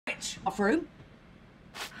Right! Off room.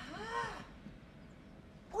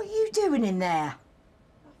 What are you doing in there?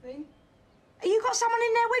 Nothing. Have you got someone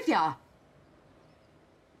in there with you?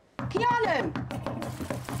 Keanu!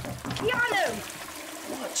 Keanu!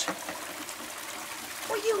 What?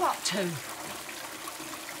 What are you up to?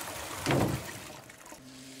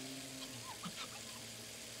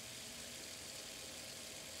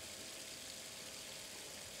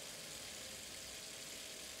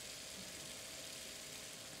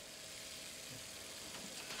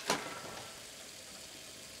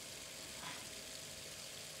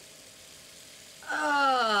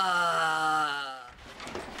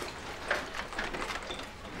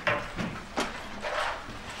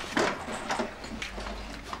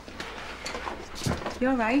 You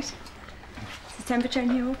all right? Is the temperature in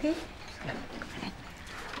here okay? Yeah.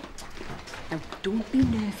 Now, don't be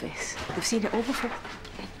nervous. We've seen it all before.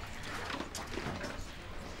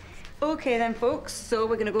 Okay then, folks. So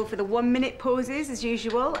we're going to go for the 1-minute poses as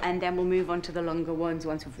usual, and then we'll move on to the longer ones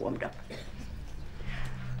once we've warmed up.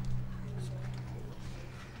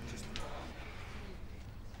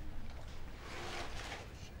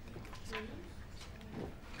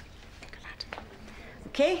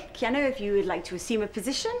 Okay, Keanu, if you would like to assume a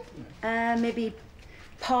position, maybe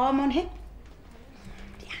palm on hip.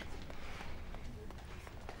 Yeah.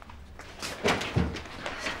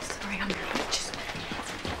 Sorry, I'm just...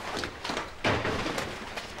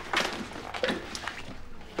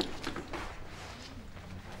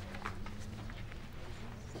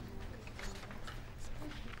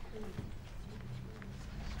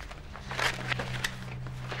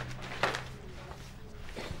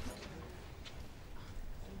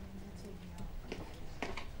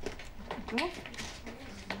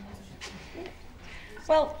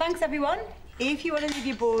 Well, thanks everyone. If you want to leave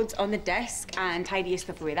your boards on the desk and tidy your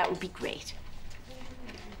stuff away, that would be great.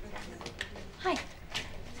 Hi.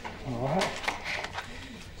 All right.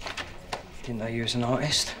 Didn't know you was an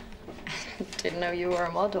artist. Didn't know you were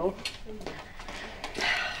a model.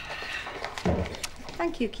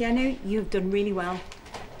 Thank you, Keanu. You've done really well.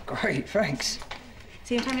 Great, thanks.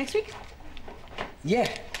 See you in time next week?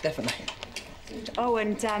 Yeah, definitely. Oh,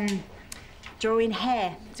 and drawing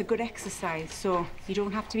hair. It's a good exercise, so you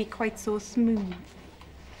don't have to be quite so smooth.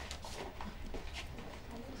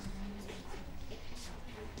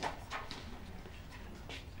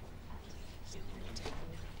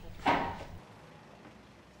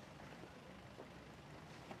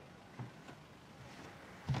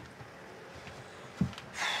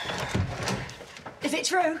 Is it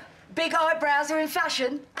true? Big eyebrows are in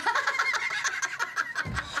fashion?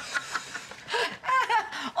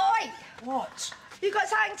 Oi! What? You got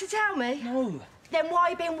something to tell me? No. Then why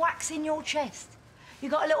you been waxing your chest? You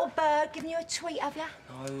got a little bird giving you a tweet, have you?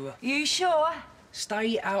 No. You sure?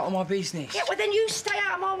 Stay out of my business. Yeah, well then you stay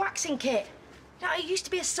out of my waxing kit. Now, it used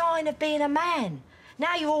to be a sign of being a man.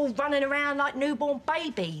 Now you're all running around like newborn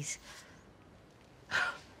babies.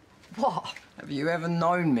 What? Have you ever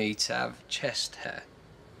known me to have chest hair?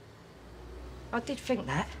 I did think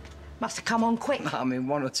that. Must have come on quick. I mean,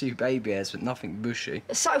 1 or 2 baby hairs, but nothing bushy.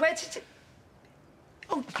 So where did...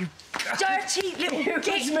 Oh, you dirty little You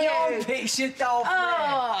git, me you! on, picture doll.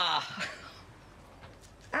 Ah!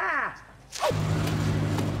 Ah! Come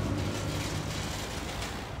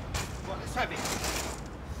on, let's have it.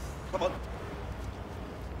 Come on.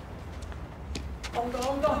 Hold on,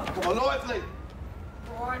 hold on. Come on, lively.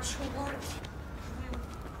 All right, all right.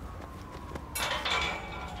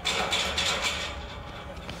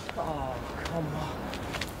 Oh, come on.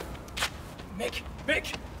 Mick,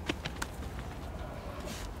 Mick!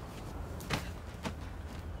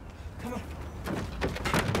 Come on.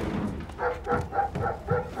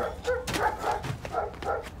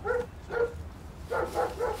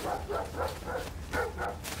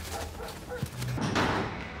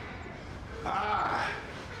 Ah!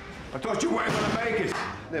 I thought you weren't going to make it.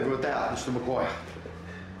 Never a doubt, Mr. McGuire.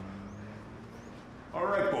 All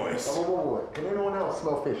right, boys. Whoa. Can anyone else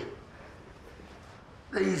smell fish?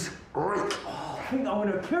 These reek. Oh, I think I'm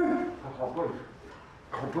gonna poop. I can't breathe.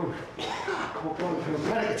 Can't breathe. Can't breathe. A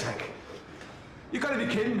panic attack. You got to be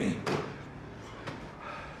kidding me.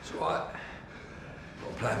 It's all right.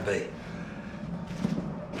 Got a plan B.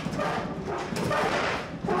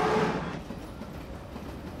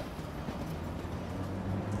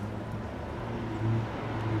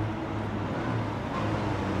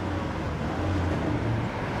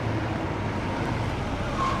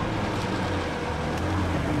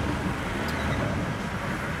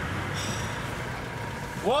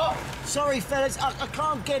 What? Sorry, fellas, I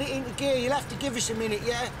can't get it into gear. You'll have to give us a minute,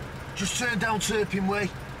 yeah? Just turn down Turpin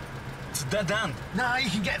Way. It's a dead end. Nah, you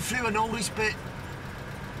can get through and all this bit.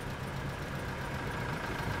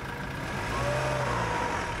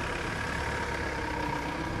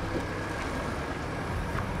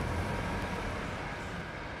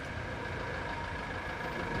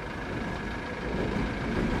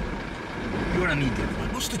 gonna need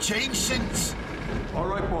them. Must have changed since. All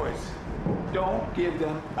right, boys. Don't give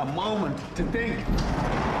them a moment to think.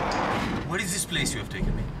 Where is this place you have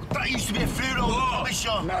taken me? That used to be a food hall, coffee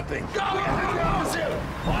shop. Nothing. Go! Get out!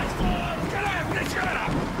 Finish it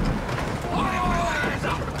up! Hands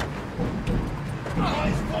up!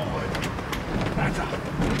 Eyes forward. Hands up!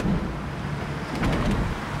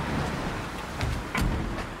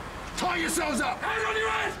 Tie yourselves up! Hands on your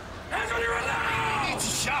head! Hands on your head now! It's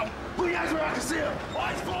a shout. Put your hands where I can see them.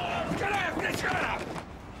 Eyes forward! Get out! Finish it up!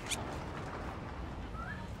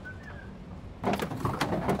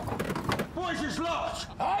 Boys, it's locked.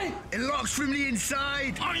 Hey! It locks from the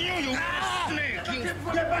inside. On you, you snake!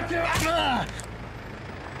 Get back here.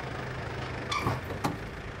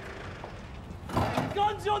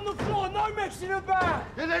 Guns on the floor, no messing about!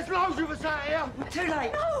 Yeah, there's loads of us out here. Too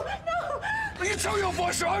late. No, no! Will you tell your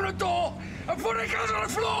boys to open the door and put their guns on the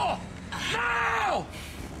floor? Now!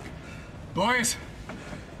 Boys,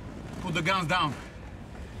 put the guns down.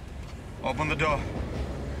 Open the door.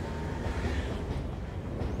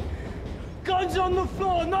 Guns on the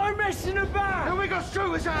floor, no messing about! And we got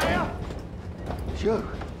shooters out here. It's you.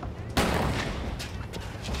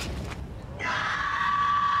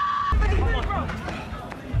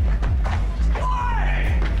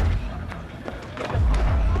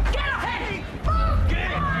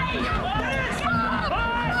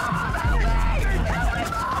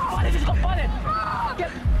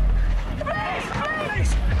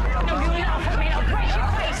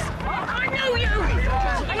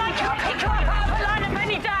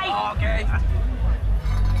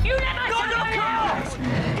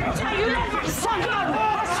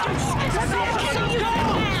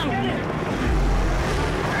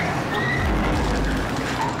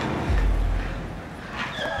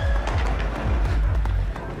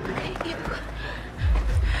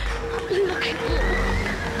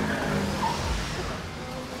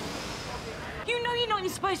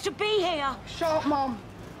 Supposed to be here. Shut up, Mum.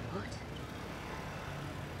 What?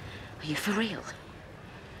 Are you for real?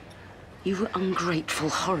 You ungrateful,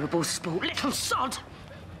 horrible sport, little sod!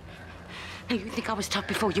 Now, you think I was tough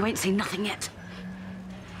before? You ain't seen nothing yet.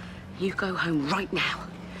 You go home right now,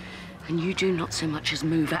 and you do not so much as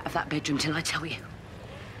move out of that bedroom till I tell you.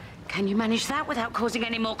 Can you manage that without causing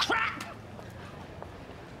any more crap?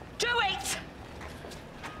 Do it!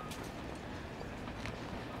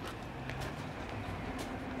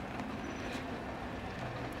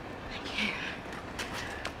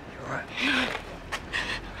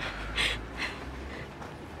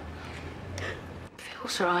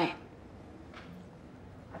 Feels right.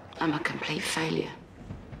 I'm a complete failure.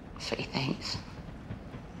 That's what he thinks.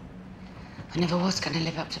 I never was going to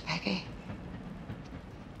live up to Peggy.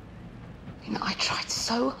 You know, I tried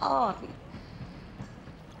so hard.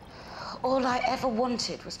 All I ever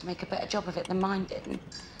wanted was to make a better job of it than mine did.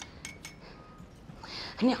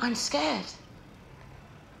 And yet I'm scared.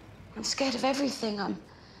 I'm scared of everything. I'm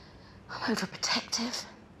overprotective.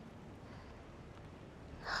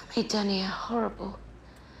 I made Danny a horrible,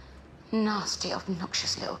 nasty,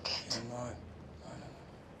 obnoxious little kid.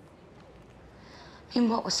 I mean,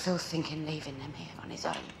 what was Phil thinking leaving them here on his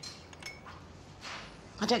own?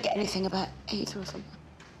 I don't get anything about either of them.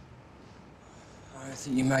 I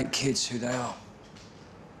think you make kids who they are.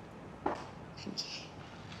 Thank you.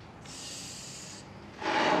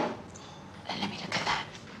 Let me look at that.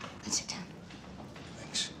 And sit down.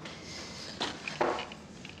 Thanks.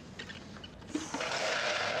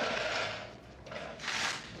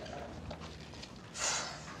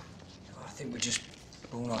 I think we're just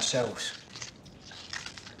born ourselves.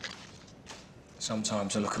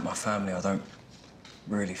 Sometimes I look at my family, I don't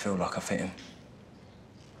really feel like I fit in.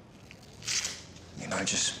 You know,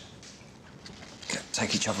 just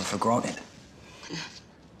take each other for granted. Yeah.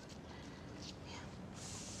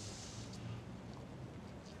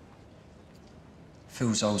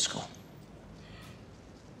 Feels old school.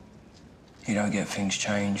 You don't get things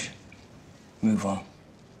change, move on.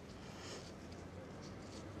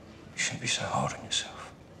 You shouldn't be so hard on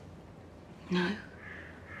yourself. No?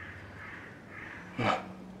 No.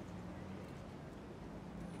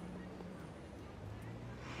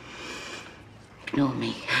 Ignore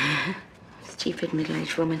me. Stupid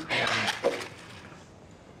middle-aged woman. I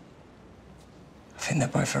think they're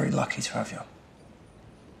both very lucky to have you.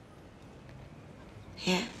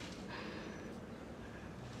 Yeah?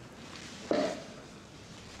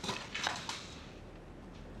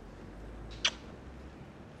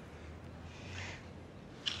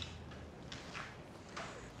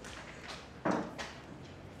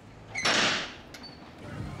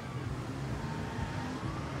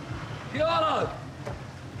 Keanu!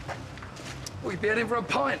 We be heading for a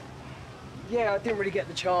pint. Yeah, I didn't really get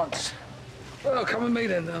the chance. Well, come with me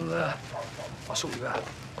then, and I'll sort you out.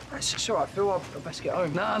 It's all right, Phil. I'll best get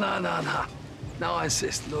home. No. No, I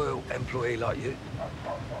insist, loyal employee like you.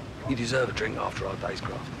 You deserve a drink after our day's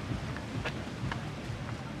graft.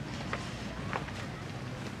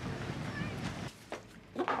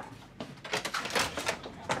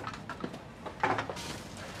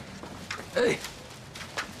 Hey,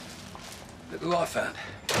 look who I found.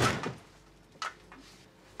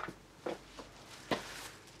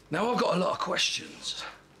 Now, I've got a lot of questions.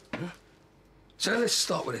 So let's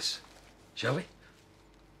start with this, shall we?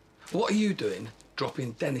 What are you doing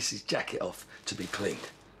dropping Dennis's jacket off to be cleaned?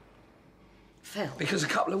 Phil. Because a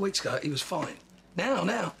couple of weeks ago, he was fine.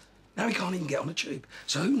 Now he can't even get on the tube.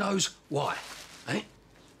 So who knows why, eh?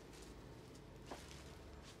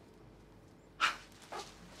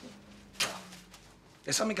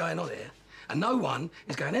 There's something going on here, and no one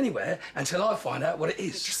is going anywhere until I find out what it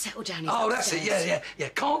is. Just settle down. Oh, that's it. Yeah.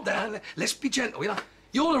 Calm down. Let's be gentle. You know,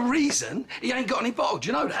 you're the reason he ain't got any bottle. Do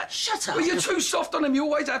you know that? Shut up. Well, you're too soft on him. You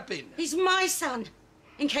always have been. He's my son,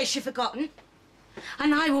 in case you've forgotten.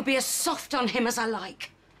 And I will be as soft on him as I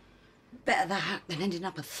like. Better that than ending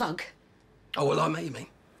up a thug. Oh, well, like me, you mean?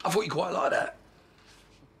 I thought you quite like that.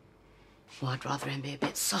 Well, I'd rather him be a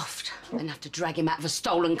bit soft than have to drag him out of a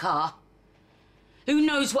stolen car. Who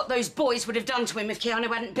knows what those boys would have done to him if Keanu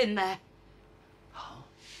hadn't been there?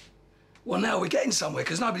 Well, now we're getting somewhere,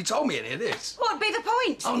 because nobody told me any of this. What'd be the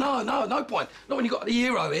point? Oh, no point. Not when you got the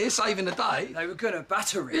hero here saving the day. They were gonna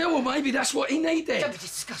batter him. Yeah, well, maybe that's what he needed. Don't be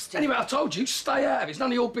disgusting. Anyway, I told you, stay out of it. It's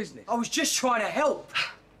none of your business. I was just trying to help.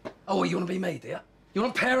 Oh, well, you want to be me, do you? You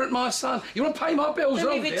want to parent my son? You want to pay my bills?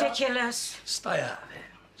 Don't be do you? ridiculous. Stay out of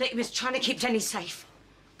it. That he was trying to keep Denny safe.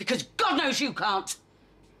 Because God knows you can't.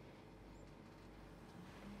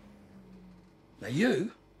 Now,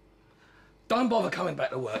 you don't bother coming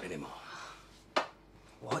back to work anymore.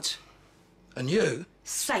 What? And you...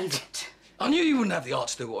 Save it. I knew you wouldn't have the heart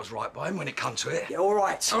to do what was right by him when it come to it. Yeah, all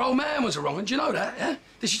right. Her old man was a wrong, and do you know that, yeah?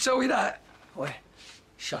 Did she tell you that? Oi,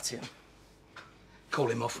 shut him. Call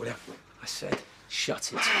him off, will you? I said,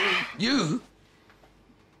 shut it. You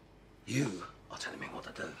are telling me what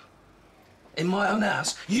to do. In my own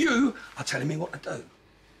house, you are telling me what to do.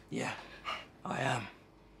 Yeah, I am.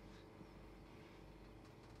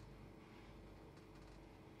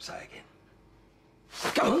 Say it again.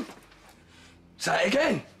 Come on. Say it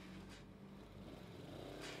again.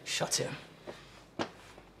 Shut him.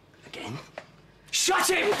 Again. Shut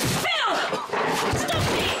him! Phil! Stop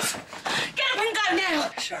it! Get up and go now!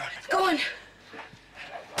 Sharon. Go on.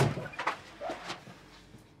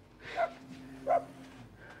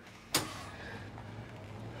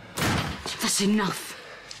 That's enough.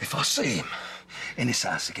 If I see him in this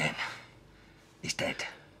house again, he's dead.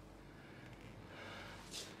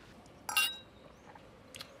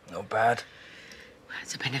 Not bad. Well,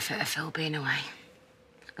 it's a benefit of Phil being away.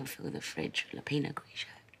 I can fill the fridge with a Pinot Grigio.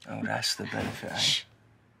 Oh, that's the benefit, eh? Shh.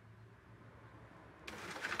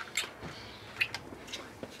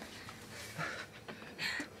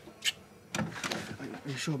 Are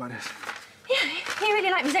you sure about this? Yeah, you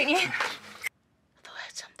really like me, don't you? I thought I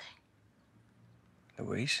heard something.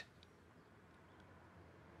 Louise?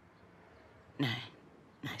 No,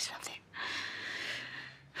 it's nothing.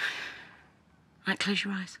 Right, close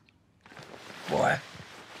your eyes. Why?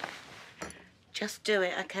 Just do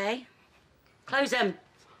it, okay? Close them.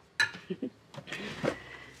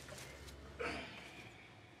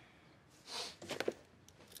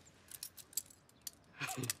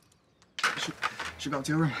 Should go up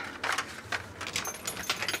to your room.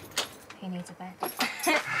 He needs a bed.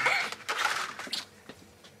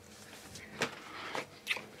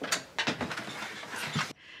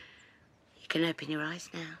 You can open your eyes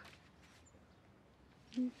now.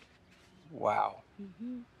 Wow.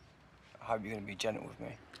 I hope you're going to be gentle with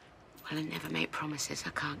me. Well, I never make promises I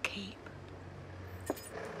can't keep.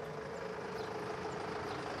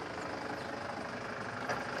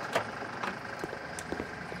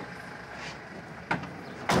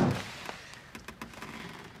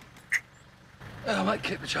 I might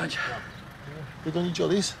keep the change. Big on your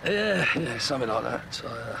jollies? Yeah, something like that.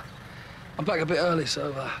 So, I'm back a bit early,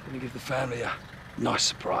 so going to give the family a nice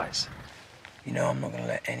surprise. You know I'm not going to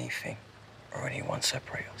let anything or anyone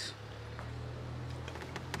separate us.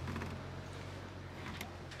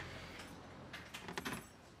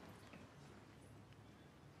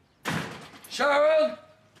 Sharon!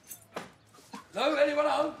 No, anyone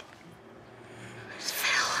home? It's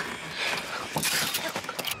Phil.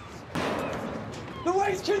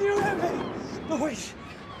 Louise, can you hear me? Louise.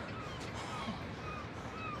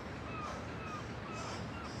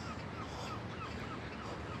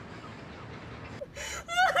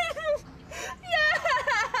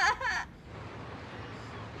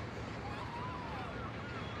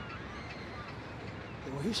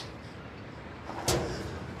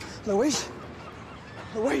 Louise?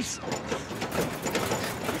 Louise?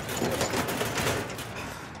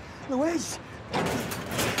 Louise?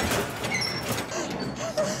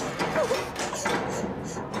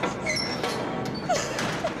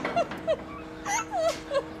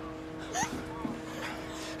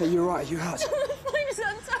 Are you all right? Are you hurt? I'm so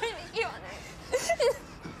sorry, Keanu.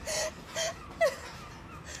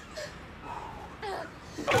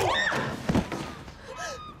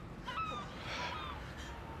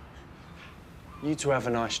 You two have a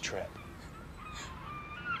nice trip.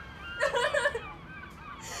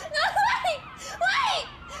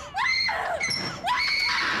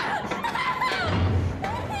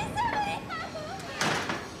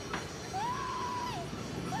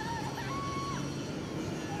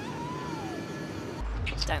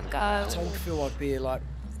 Don't go. I told Phil I'd be here like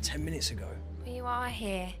 10 minutes ago. Well, you are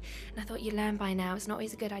here, and I thought you'd learn by now it's not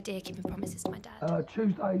always a good idea keeping promises to my dad.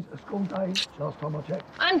 Tuesday's a school day. Last time I checked.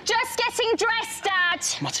 I'm just getting dressed, Dad!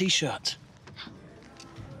 My T-shirt.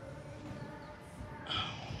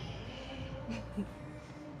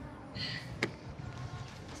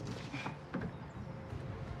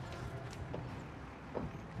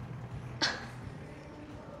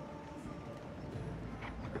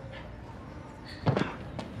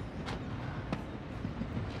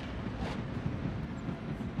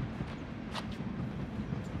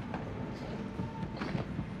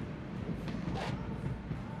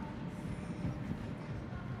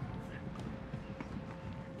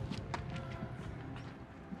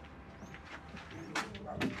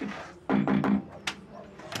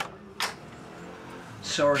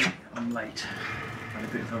 Sorry, I'm late. Had a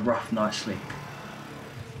bit of a rough night's sleep.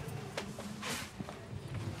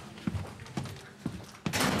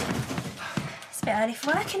 It's a bit early for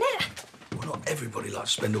work, isn't it? Well, not everybody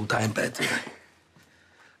likes to spend all day in bed, do they?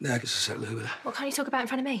 Now I get to set Lou with her. What can't you talk about in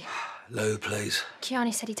front of me? Lou, please.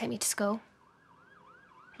 Keanu said he'd take me to school.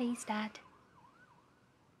 Please, Dad.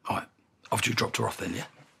 All right, after you dropped her off then, yeah?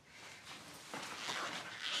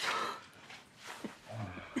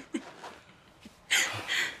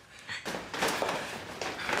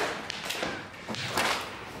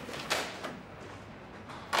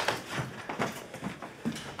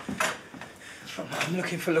 I'm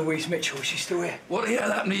looking for Louise Mitchell. Is she still here? What the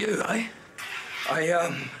hell happened to you, eh?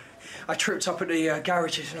 I tripped up at the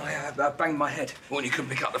garages and I banged my head. Well, you couldn't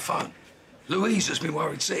pick up the phone. Louise has been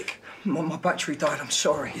worried sick. My battery died. I'm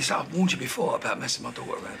sorry. Yes, I've warned you before about messing my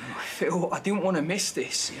daughter around. Phil, I didn't want to miss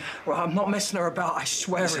this. Yeah. Well, I'm not messing her about. I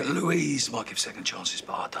swear it. Louise might give second chances,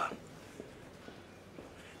 but I don't.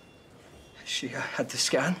 She had the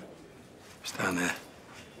scan. It's down there.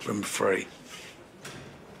 Room 3.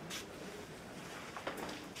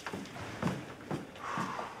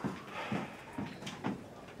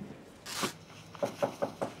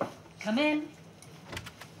 Come in.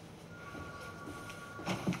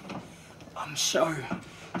 I'm so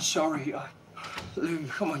sorry. Lou,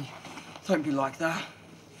 come on. Don't be like that.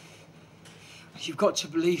 You've got to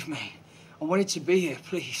believe me. I wanted to be here,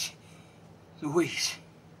 please. Louise.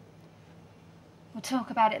 We'll talk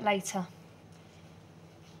about it later.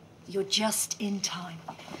 You're just in time.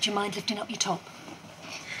 Do you mind lifting up your top?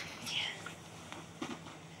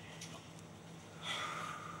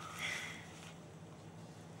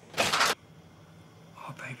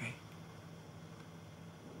 Oh, baby.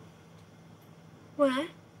 Where?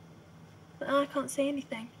 I can't see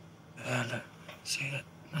anything. Look. See that?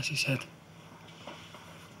 As he said.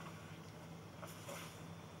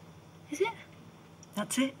 Is it?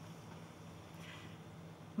 That's it.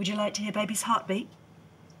 Would you like to hear baby's heartbeat?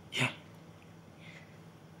 Yeah.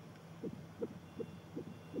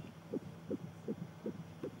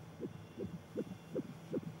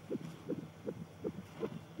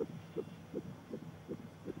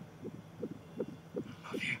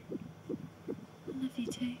 Love you. I love you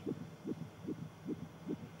too.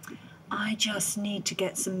 I just need to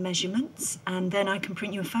get some measurements and then I can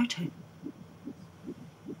print you a photo.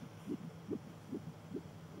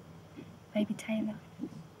 Baby Taylor.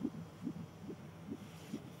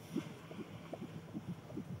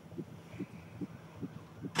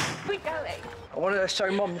 We're going. I wanted to show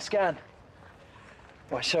Mum the scan.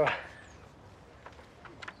 Why, Sarah?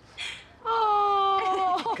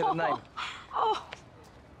 Oh! Look at the name. Oh!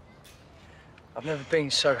 I've never been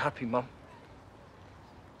so happy, Mum.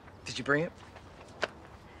 Did you bring it?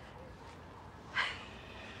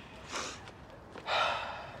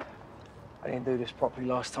 I didn't do this properly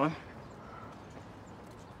last time.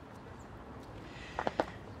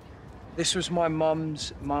 This was my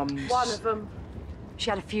mum's. One of them. She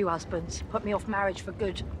had a few husbands. Put me off marriage for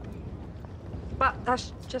good. But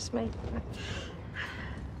that's just me.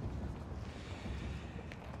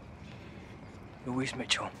 Louise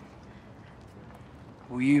Mitchell,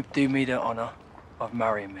 will you do me the honour of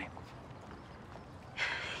marrying me?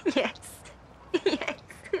 Yes. Yes.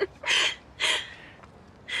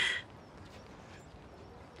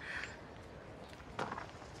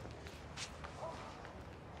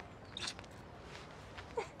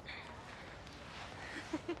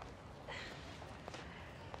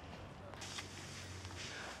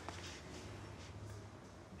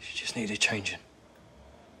 She just needed changing.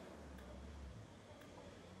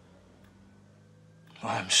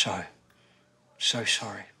 I am so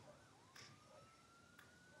sorry.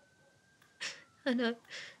 I know.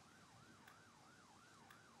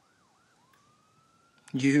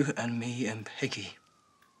 You and me and Peggy.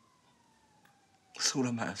 That's all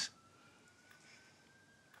that matters.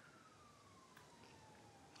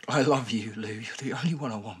 I love you, Lou. You're the only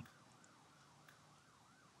one I want.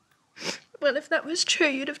 Well, if that was true,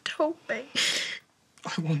 you'd have told me.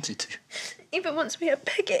 I wanted to. Even once we had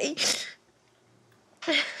Peggy.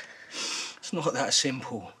 It's not that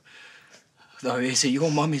simple. Though, is it? Your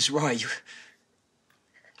mum is right.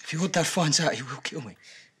 If your dad finds out, he will kill me.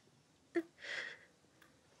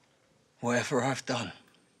 Whatever I've done,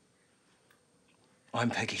 I'm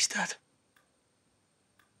Peggy's dad.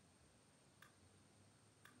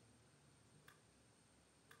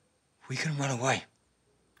 We can run away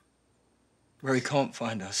where he can't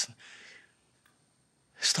find us.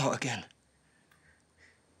 Start again.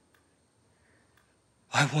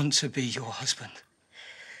 I want to be your husband.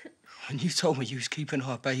 When you told me you was keeping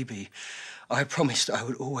our baby, I promised I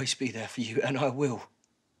would always be there for you, and I will.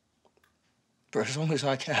 For as long as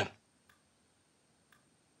I can.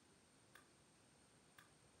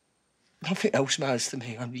 Nothing else matters to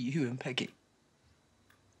me, only you and Peggy.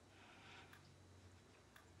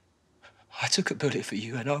 I took a bullet for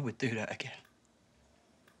you, and I would do that again.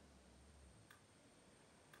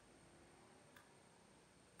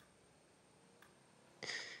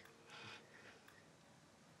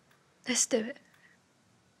 Let's do it.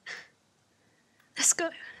 Let's go.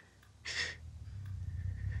 What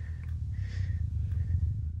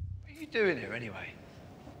are you doing here, anyway?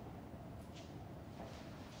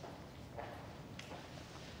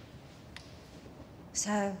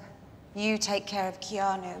 So, you take care of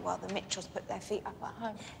Keanu while the Mitchells put their feet up at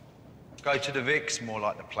home? Go to the Vic's, more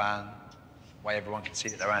like the plan. Way everyone can see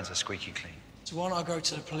that their hands are squeaky clean. So why not go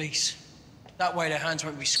to the police? That way their hands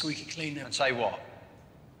won't be squeaky clean then. And say what?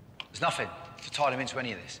 There's nothing to tie them into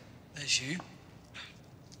any of this. There's you.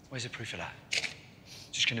 Where's the proof of that?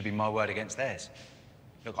 It's just going to be my word against theirs.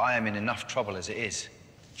 Look, I am in enough trouble as it is.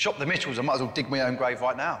 Shop the Mitchells, I might as well dig my own grave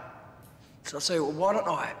right now. So I'll tell you what, why don't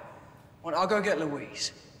I? I'll go get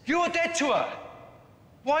Louise. You're dead to her.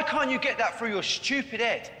 Why can't you get that through your stupid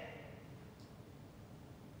head?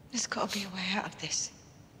 There's got to be a way out of this.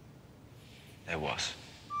 There was.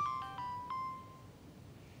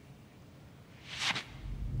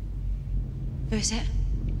 Who is it?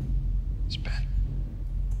 It's Ben.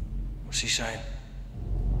 What's he saying?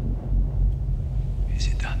 Is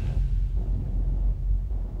it done?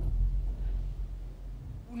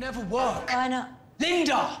 It'll never work. Why not?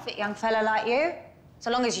 Linda! Fit young fella like you. So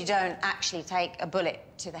long as you don't actually take a bullet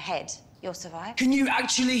to the head, you'll survive. Can you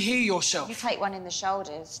actually hear yourself? You take one in the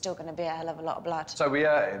shoulder, it's still going to be a hell of a lot of blood. So we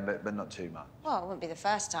hurt him, but not too much. Well, it wouldn't be the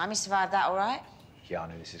first time. He survived that all right.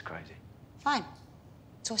 Keanu, this is crazy. Fine.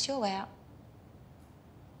 So what's your way out?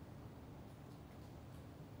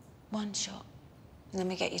 One shot. And then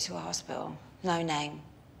we get you to a hospital. No name.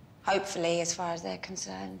 Hopefully, as far as they're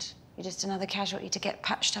concerned, you're just another casualty to get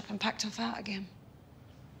patched up and packed off out again.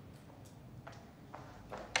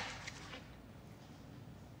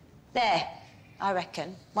 There, I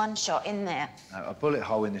reckon. One shot in there. Now, a bullet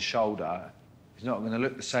hole in the shoulder is not going to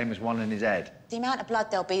look the same as one in his head. The amount of blood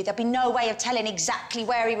there'll be no way of telling exactly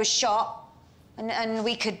where he was shot. And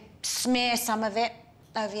we could smear some of it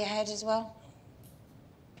over your head as well.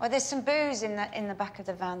 Or there's some booze in the back of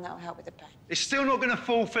the van that'll help with the pain. It's still not going to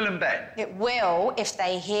fulfill him, Ben. It will if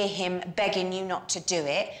they hear him begging you not to do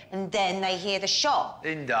it, and then they hear the shot.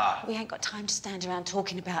 Linda. We ain't got time to stand around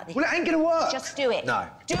talking about this. Well, it ain't going to work. Just do it. No.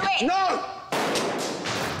 Do it! No!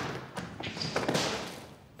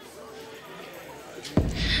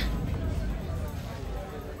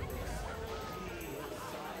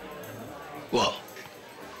 What?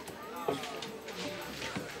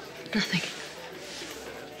 Nothing.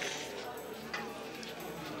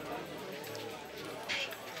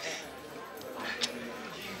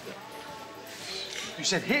 You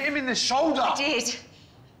said hit him in the shoulder. I did.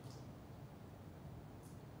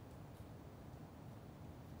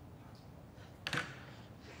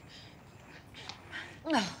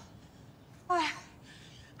 No. Oh.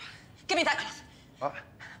 Give me that cloth.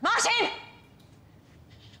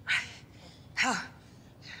 Oh,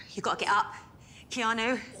 you got to get up,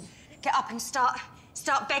 Keanu. Get up and start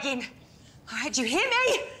begging. All right, do you hear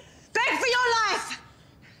me? Beg for your life.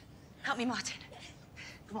 Help me, Martin.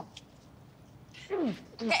 Come on.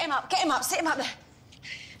 Get him up, sit him up there.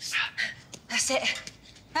 That's it.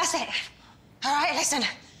 All right, listen.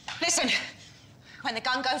 When the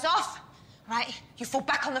gun goes off, all right, you fall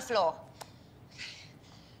back on the floor.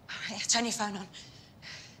 All right, turn your phone on.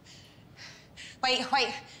 Wait.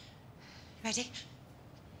 Ready?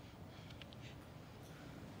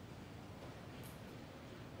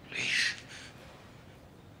 Please.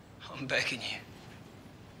 I'm begging you.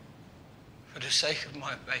 For the sake of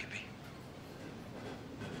my baby.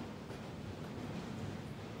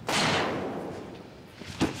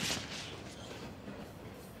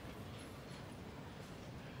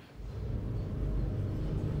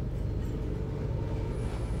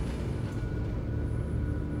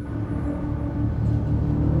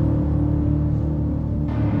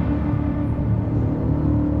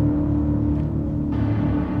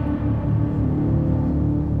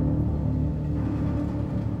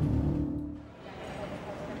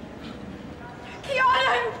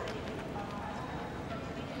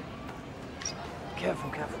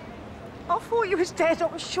 Careful. I thought you was dead, I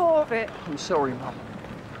was sure of it. I'm sorry, Mum.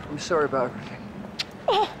 I'm sorry about everything.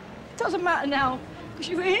 Oh, it doesn't matter now, because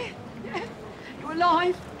you're here. Yeah, you're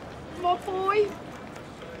alive. My boy.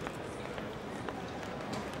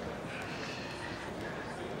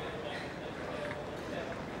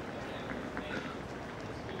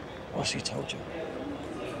 What's he told you?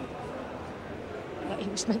 That he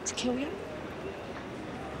was meant to kill you?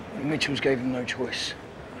 The Mitchells gave him no choice.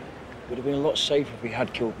 It would have been a lot safer if he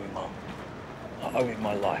had killed me, Mum. I owe him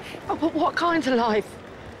my life. Oh, but what kind of life?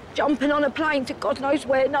 Jumping on a plane to God knows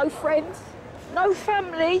where, no friends, no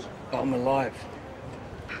family. But I'm alive.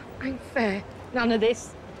 Ain't fair, none of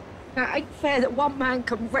this. Now, ain't fair that one man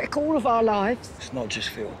can wreck all of our lives. It's not just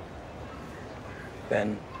Phil.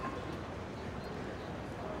 Ben.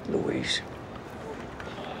 Louise.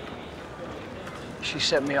 She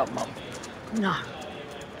set me up, Mum. No.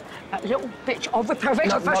 That little bitch, I'll rip her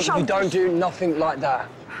head off her shoulders. You don't do nothing like that.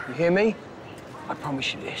 You hear me? I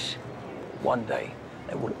promise you this. One day,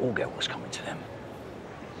 they will all get what's coming to them.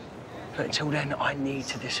 But until then, I need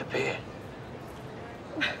to disappear.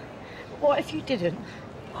 What if you didn't?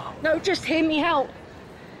 No, just hear me out.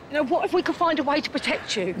 You know, what if we could find a way to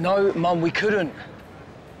protect you? No, Mum, we couldn't.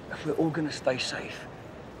 If we're all gonna stay safe,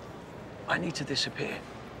 I need to disappear.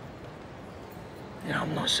 You know,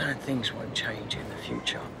 I'm not saying things won't change in the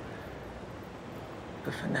future.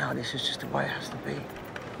 But for now, this is just the way it has to be.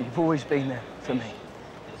 You've always been there for me.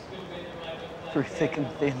 Through thick and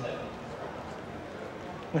thin.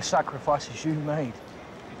 The sacrifices you made.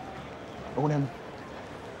 All them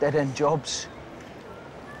dead-end jobs.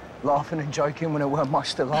 Laughing and joking when there weren't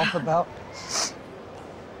much to laugh about.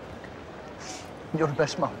 You're the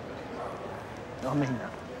best mum. I mean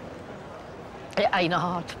that. It ain't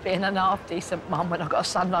hard being an half-decent mum when I've got a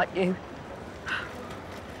son like you.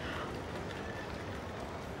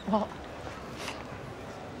 What?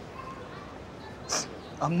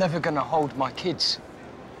 I'm never gonna hold my kids.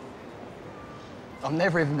 I'm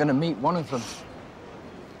never even gonna meet one of them.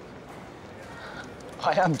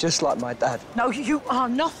 I am just like my dad. No, you are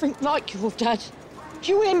nothing like your dad.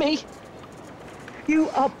 Do you hear me? You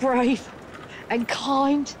are brave and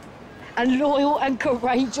kind and loyal and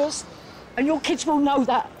courageous, and your kids will know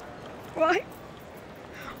that, right?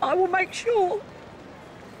 I will make sure,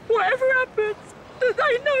 whatever happens, that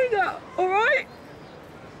they know that, all right?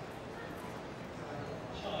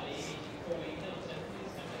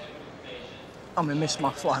 I'm gonna miss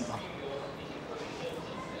my flight, Mum.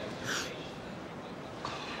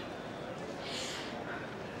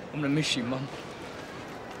 I'm gonna miss you, Mum.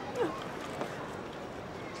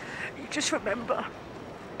 You just remember,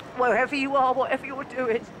 wherever you are, whatever you're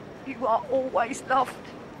doing, you are always loved,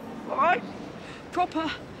 all right? Proper,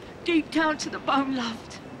 deep down to the bone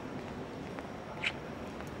loved.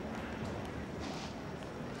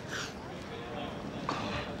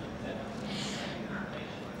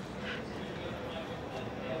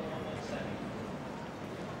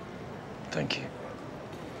 Thank you.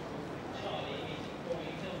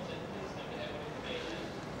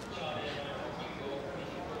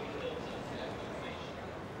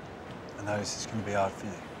 I know this is going to be hard for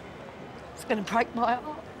you. It's going to break my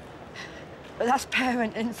heart. But that's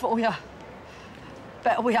parenting for you.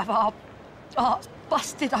 Better we have our hearts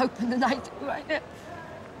busted open than they do, ain't it?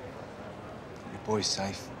 Your boy's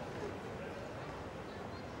safe.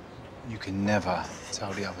 You can never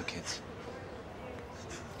tell the other kids.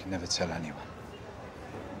 You can never tell anyone.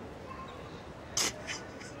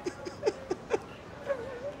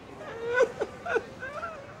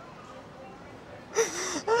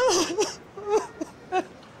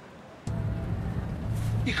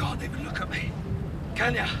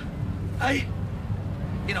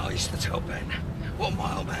 Ben. What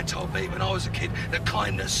my old man told me when I was a kid, that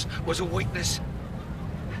kindness was a weakness.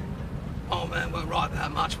 Old man weren't right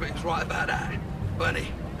about much, but he was right about that, weren't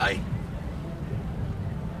he? Hey?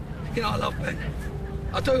 You know, I love Ben.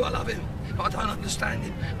 I do, I love him. But I don't understand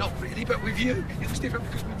him. Not really, but with you, it was different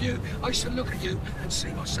because with you, I used to look at you and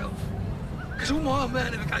see myself. Because all my old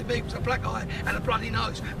man ever gave me was a black eye and a bloody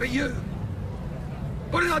nose. But you,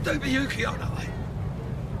 what did I do for you, Keanu?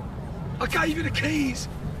 I gave you the keys,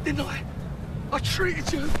 didn't I? I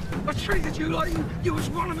treated you like you was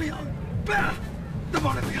one of me own. Better than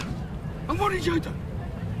one of me own. And what did you do?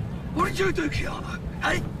 What did you do, Keanu?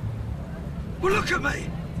 Hey? Well, look at me.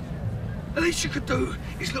 The least you could do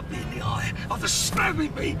is look me in the eye after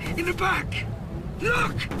stabbing me in the back.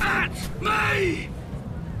 Look at me!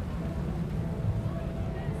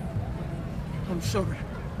 I'm sorry.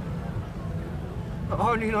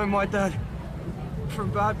 I only know my dad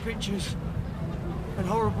from bad pictures and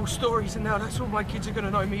horrible stories, and now that's all my kids are going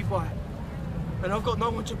to know me by. And I've got no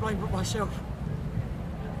one to blame but myself.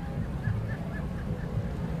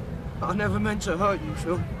 I never meant to hurt you,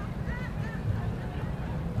 Phil.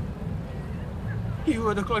 You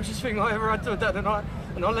were the closest thing I ever had to a dad, and I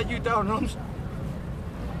let you down, and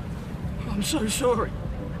I'm so sorry.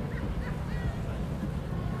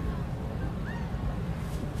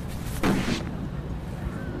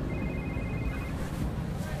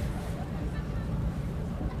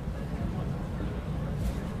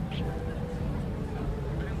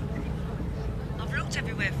 I've looked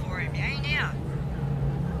everywhere for him. He ain't here.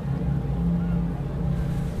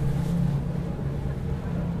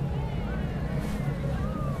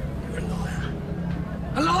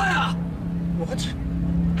 A liar! What?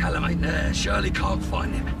 Callum ain't there. Shirley can't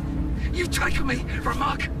find him. You've taken me for a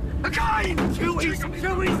mug. Again! Philly's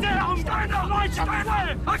there! I'm stand up! Stand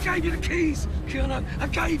up! I gave you the keys, Keanu. I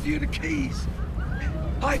gave you the keys.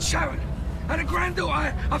 I had Sharon. I had a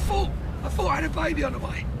granddaughter. I thought I had a baby on the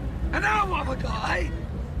way. And now what have I got, eh?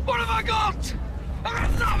 What have I got?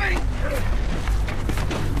 I've got nothing!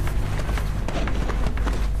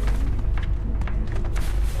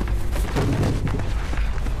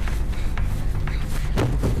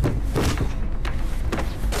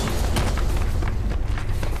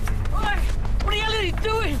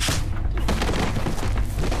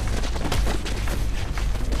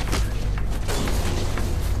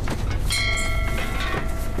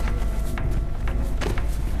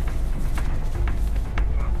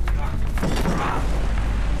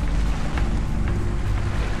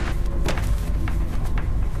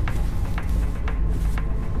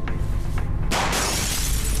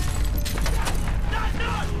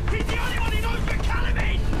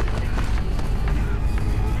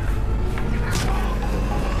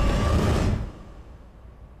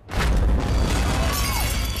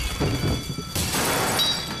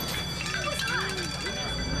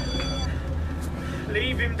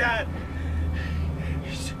 Leave him, Dad.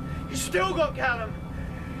 He's still got Callum.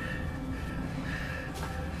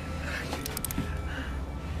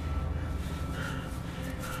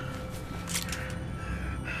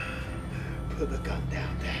 Put the gun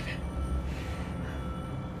down, Dad.